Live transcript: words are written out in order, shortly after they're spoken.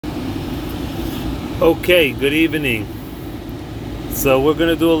Okay, good evening. So we're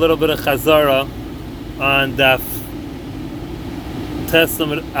going to do a little bit of Chazara on Daf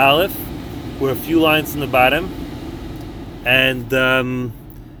Testament Aleph. We're a few lines in the bottom. And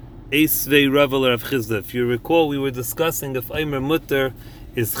Eisvei Reveler of Chizda. If you recall, we were discussing if Aimer Mutter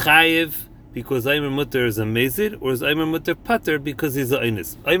is Chayiv because Aimer Mutter is a Mezid, or is Aimer Mutter Pater because he's a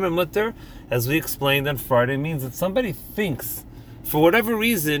Einis. Aimer Mutter, as we explained on Friday, means that somebody thinks for whatever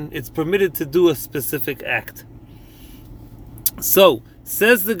reason, it's permitted to do a specific act. So,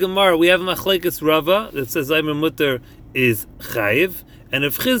 says the Gemara, we have Machlekes Rava that says Aimer Mutter is Chayiv, and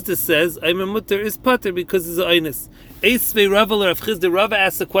if Chizda says Aimer Mutter is Pater because he's a Einis. Eisvei Reveler of Chizda, Rava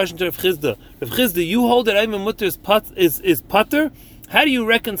asks a question to Rav Chizda. Rav Chizda, you hold that Aimer Mutter is Pater? How do you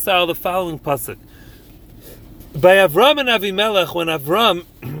reconcile the following pasuk? By Avram and Avimelech, when Avram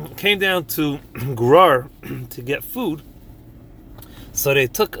came down to Gerar to get food, so they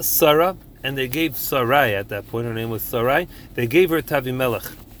took Sarah and they gave Sarai, at that point her name was Sarai, they gave her to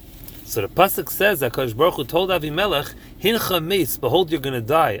Avimelech. So the pasuk says that HaKadosh Baruch Hu told Avimelech, Hincha meis, behold you're going to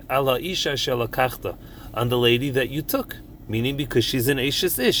die, ala isha shelakachta, on the lady that you took, meaning because she's an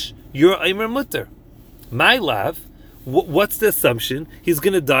Eishes Ish, you're Aimer Mutter. My love, what's the assumption? He's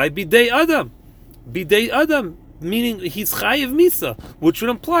going to die bidei Adam. Bidei Adam, meaning he's Chayiv Misa, which would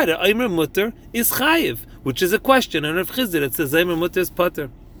imply that Aimer Mutter is Chayiv, which is a question. And Rav Chizda that says Aimer Mutter is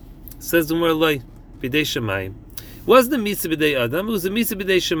Pater. Says the Gemara Loi, Bidei Shemayim. It wasn't a Misa Bidei Adam, it was a Misa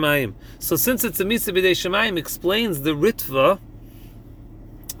Bidei Shemayim. So since it's a Misa Bidei Shemayim, explains the Ritva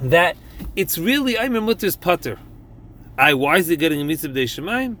that it's really Aimer Mutter is Pater. Why is he getting a Misa Bidei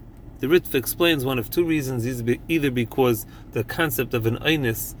Shemayim? The Ritva explains one of two reasons, either because the concept of an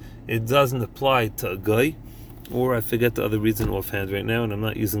Einis, it doesn't apply to a guy, or I forget the other reason offhand right now, and I'm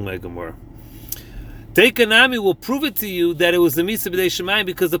not using my Gemara. Teikanami will prove it to you that it was the Misa B'dei Shemayim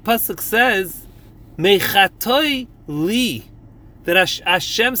because the pasuk says, Mechatoi li, that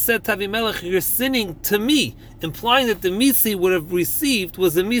Hashem said to Avimelech, you're sinning to me, implying that the Misa would have received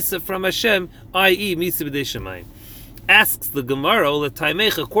was a Misa from Hashem, i.e. Misa B'dei Shemayim. Asks the Gemara,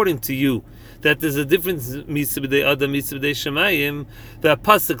 according to you, that there's a difference Misa B'dei Adam, Misa B'dei Shemayim. The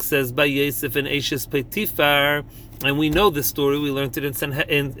pasuk says by Yosef and Eishes Potifar, and we know the story. We learned it in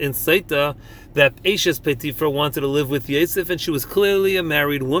Saita that Eishes Potifar wanted to live with Yosef, and she was clearly a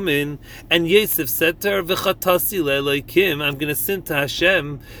married woman. And Yosef said to her, "V'chatasi le'elokim, I'm going to sin to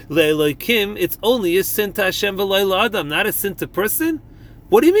Hashem. Le'elokim, it's only a sin to Hashem v'lo Adam, not a sin to person."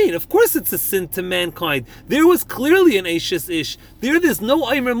 What do you mean? Of course it's a sin to mankind. There was clearly an Eishes Ish. There's no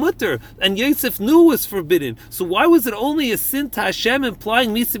Aimer Mutter. And Yosef knew it was forbidden. So why was it only a sin to Hashem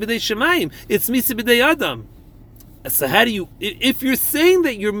implying Misa B'dei Shemayim? It's Misa B'dei Adam. So how do you... If you're saying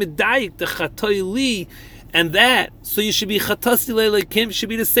that you're Medayik, the Chatoi Li, and that, so you should be Chatasi Le'elokim, should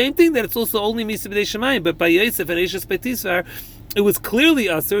be the same thing, that it's also only Misa B'dei Shemayim. But by Yosef and Eishes Potifar, it was clearly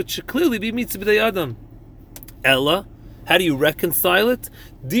Aser. It should clearly be Misa B'dei Adam. Ella... How do you reconcile it?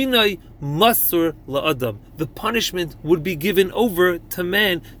 Dinai masur la'adam. The punishment would be given over to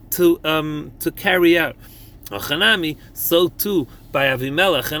man to carry out. Achanami, so too by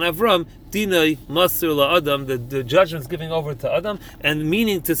Avimelech and Avram, dinai masur la'adam. The judgment is giving over to Adam, and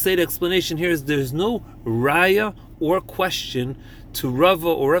meaning to say the explanation here is there's no raya or question to Rava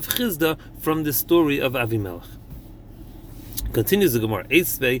or Rav Chizda from the story of Avimelech. Continues the Gemara.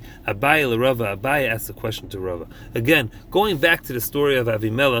 Eisvei Abaye LeRava. Abaye asks a question to Rava. Again, going back to the story of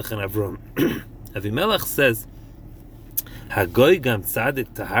Avimelech and Avram. Avimelech says, Hagoy gam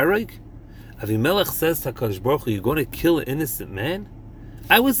tzadik taharig? Avimelech says to HaKadosh Baruch Hu, you're going to kill an innocent man?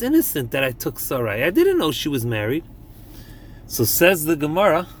 I was innocent that I took Sarai. I didn't know she was married. So says the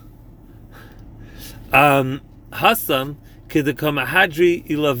Gemara, Hasam kedekam hadri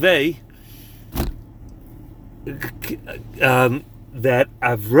ilavei, that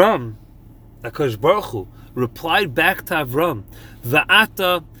Avram, HaKadosh Baruch Hu, replied back to Avram,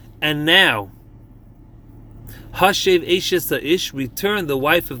 Va'ata, and now, Hashev Eishes Ha'ish, return the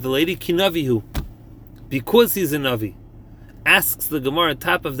wife of the lady, Kinavihu, because he's a Navi. Asks the Gemara on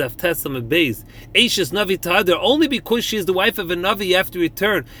top of Daf Tesam Beis, Eishes Navi Ta'adar, only because she is the wife of a Navi you have to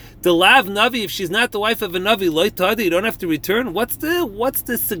return. The Lav Navi, if she's not the wife of a Navi, Loi Ta'adar, you don't have to return. What's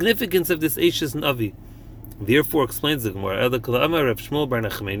the significance of this Eishes Navi? Therefore, explains the Gemara, this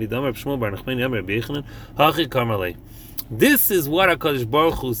is what HaKadosh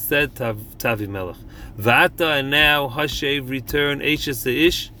Baruch Hu said to Avimelech. Va'ata, and now Hashev, return Eishes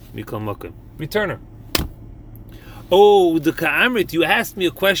Ha'ish mikol makom. Return her. Oh, the Ka'amrit, you asked me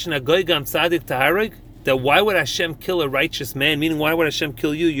a question, Hagoy gam tzadik taharig, that why would Hashem kill a righteous man? Meaning, why would Hashem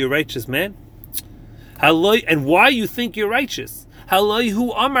kill you? You're a righteous man. And why you think you're righteous?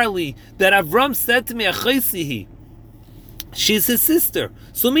 Halayhu Amarli, that Avram said to me, Achaisihi, she's his sister.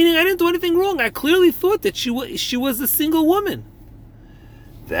 So meaning I didn't do anything wrong. I clearly thought that she was a single woman.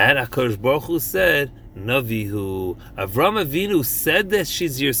 That HaKadosh Baruch Hu said, Navihu. Avram Avinu said that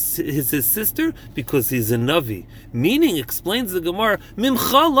she's his sister because he's a Navi. Meaning, explains the Gemara,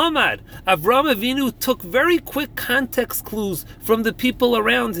 Mimcha Lamad. Avram Avinu took very quick context clues from the people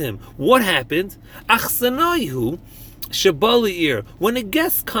around him. What happened? Achsanaihu. Shabali'ir, when a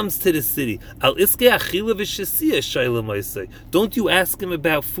guest comes to the city, Al Iske Achila V'Shasiya Shaila Maisai, don't you ask him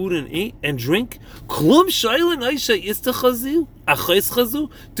about food and eat and drink? Klum Shaila Naisha Istachazu Achais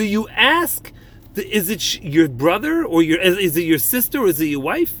Chazu. Do you ask? Is it your brother or is it your sister or is it your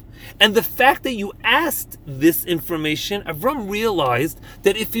wife? And the fact that you asked this information, Avram realized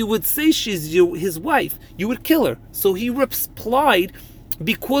that if you would say she's his wife, you would kill her. So he replied,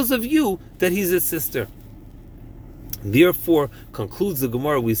 because of you, that he's his sister. Therefore, concludes the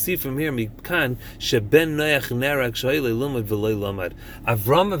Gemara, we see from here, Mikan sheben Noach nerag shayle lumad v'loy lamad.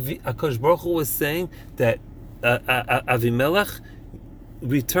 Avram, HaKadosh Baruch Hu was saying that Avimelech,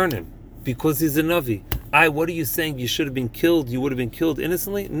 return him because he's a Navi. What are you saying? You should have been killed. You would have been killed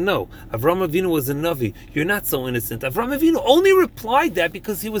innocently? No. Avram Avinu was a Navi. You're not so innocent. Avram Avinu only replied that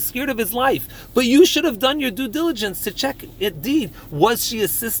because he was scared of his life. But you should have done your due diligence to check, indeed, was she a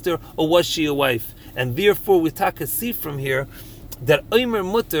sister or was she a wife? And therefore, we take a see from here that Omer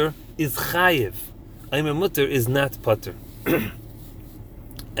Mutter is Chayiv. Omer Mutter is not Pater.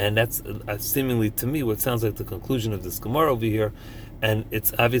 And that's seemingly, to me, what sounds like the conclusion of this Gemara over here. And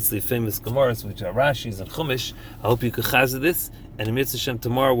it's obviously famous Gemaras, which are Rashi's and Chumash. I hope you could chazah this. And in Mitzvah Shem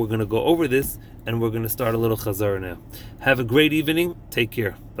tomorrow, we're going to go over this, and we're going to start a little chazara now. Have a great evening. Take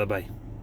care. Bye-bye.